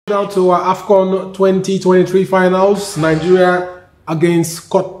Now to our AFCON 2023 finals, Nigeria against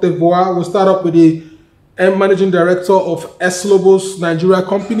Cote d'Ivoire. We'll start up with the managing director of Eslobos Nigeria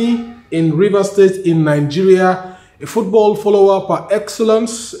Company in Rivers State in Nigeria, a football follower par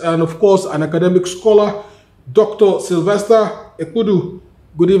excellence, and of course an academic scholar, Dr. Sylvester. Epkudu,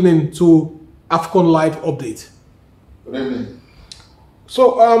 good evening to AFCON Live Update. Good evening.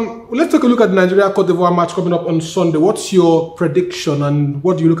 So let's take a look at the Nigeria-Cote d'Ivoire match coming up on Sunday. What's your prediction and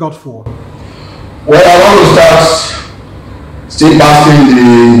what do you look out for? Well, I want to start still basking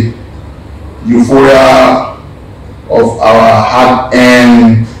the euphoria of our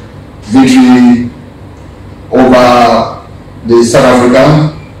hard-earned victory over the South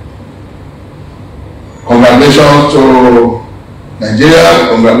African. Congratulations to Nigeria,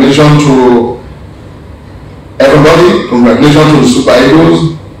 congratulations to everybody, congratulations to the Super Eagles.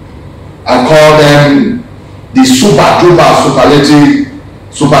 I call them the superlative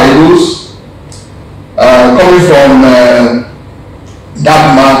Super Eagles. Coming from that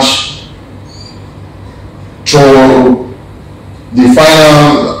match to the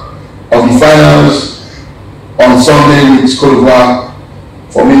final of the finals on Sunday with Cote d'Ivoire,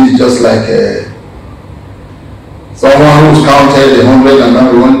 for me it's just like someone who's counted 100 and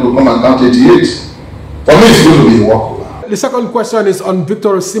now we want to come and count 88. For me, it's going to be a walkover. The second question is on Victor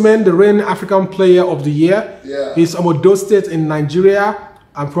Osimhen, the reigning African Player of the Year. Yeah. He's from Odo State in Nigeria.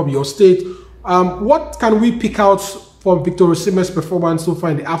 I'm from your state. What can we pick out from Victor Osimhen's performance so far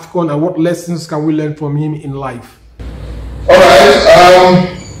in the AFCON, and what lessons can we learn from him in life? All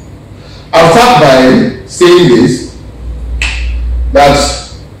right. I'll start by saying this, that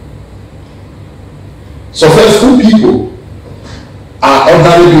successful people are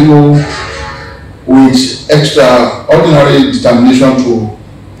ordinary people with extraordinary determination to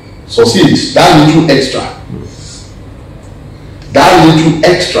succeed. That little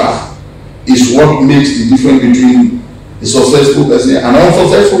extra is what makes the difference between a successful person and an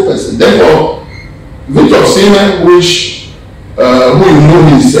unsuccessful person. Therefore, Victor Osimhen, who you know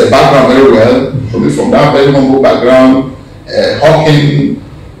his background very well, coming from that very humble background, hawking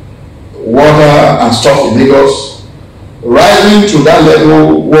water and stuff in Lagos, rising to that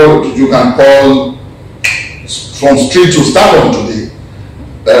level, what you can call from street to stardom today,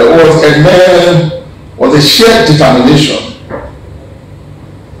 was a shared determination,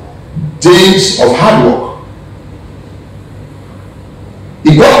 days of hard work.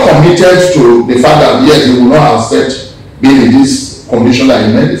 He got committed to the fact that yes, he will not accept being in this condition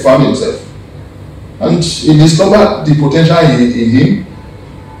that he found himself, and he discovered the potential in him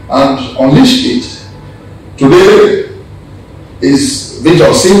and unleashed it. Today is Victor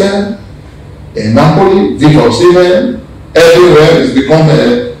Osimhen in Napoli. Victor Osimhen everywhere. It's become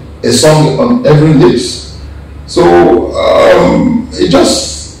a song on every lips. So it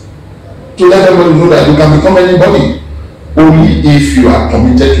just to let everybody know that you can become anybody only if you are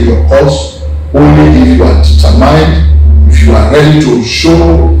committed to your cause, only if you are determined, if you are ready to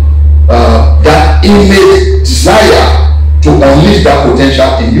show that innate desire to unleash that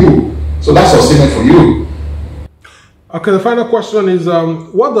potential in you. So that's Osimhen for you. Okay, the final question is,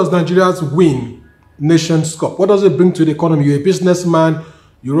 what does Nigeria's win Nations Cup? What does it bring to the economy? You're a businessman,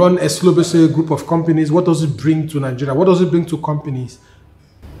 you run a Eslobos group of companies. What does it bring to Nigeria? What does it bring to companies?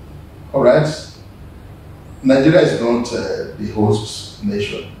 All right. Nigeria is not the host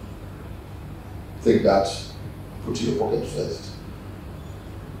nation. Take that, put in your pocket first.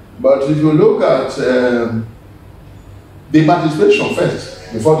 But if you look at the participation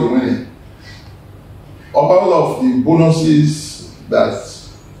first, before the winning, all of the bonuses that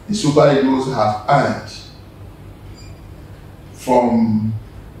the Super Eagles have earned from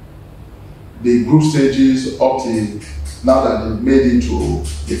the group stages up to now that they've made it to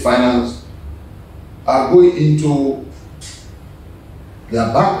the finals are going into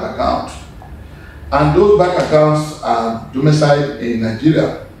their bank account, and those bank accounts are domiciled in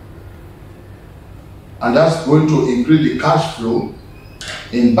Nigeria, and that's going to increase the cash flow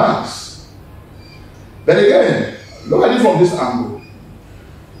in banks. But again, look at it from this angle.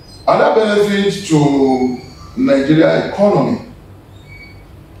 Other benefits to Nigeria economy,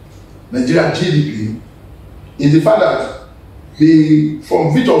 Nigeria GDP, is the fact that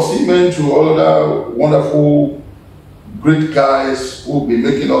from Victor Osimhen to all other wonderful, great guys who will be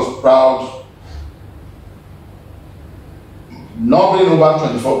making us proud, numbering over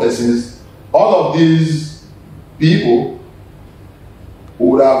 24 persons, all of these people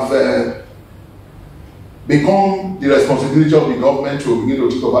would have become the responsibility of the government to begin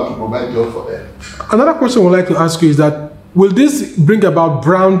to take over to provide jobs for them. Another question we'd like to ask you is that, will this bring about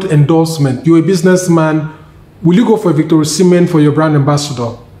brand endorsement? You're a businessman. Will you go for Victor Osimhen for your brand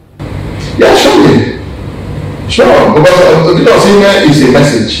ambassador? Yeah, surely. Sure, because email is a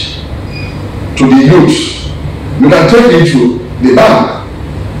message to the youth. You can take it to the bank.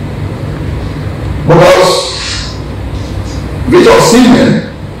 Because Victor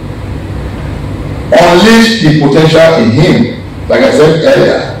Seaman unleashed the potential in him, like I said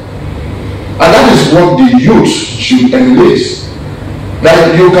earlier. And that is what the youth should emulate.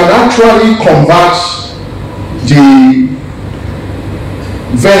 That you can actually convert the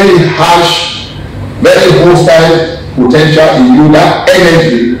very harsh, very hostile potential in you, that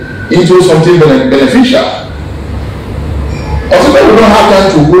energy, into something beneficial. Also, we don't have time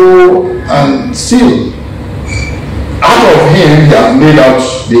to go and steal. Out of him, he has made out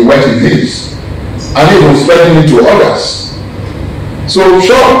the what he needs, and he will spreading it to others. So,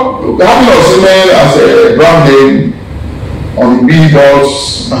 sure, having Osimhen as a brand name on the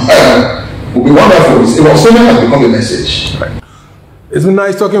billboards would be wonderful. Osimhen has become a message. Right. It's been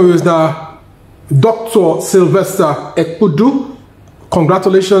nice talking with Dr. Sylvester Epkudu.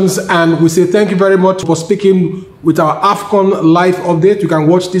 Congratulations, and we say thank you very much for speaking with our AFCON live update. You can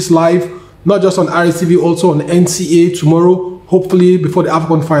watch this live, not just on RSTV, also on NCA tomorrow, hopefully before the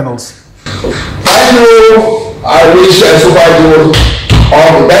AFCON finals. I know I wish Super Eagles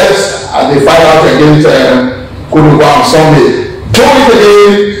all the best as they fight out against Kuruba on Sunday. Do it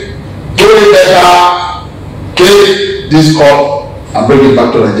again, do it better, take this cup and bring it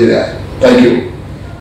back to Nigeria. Thank you.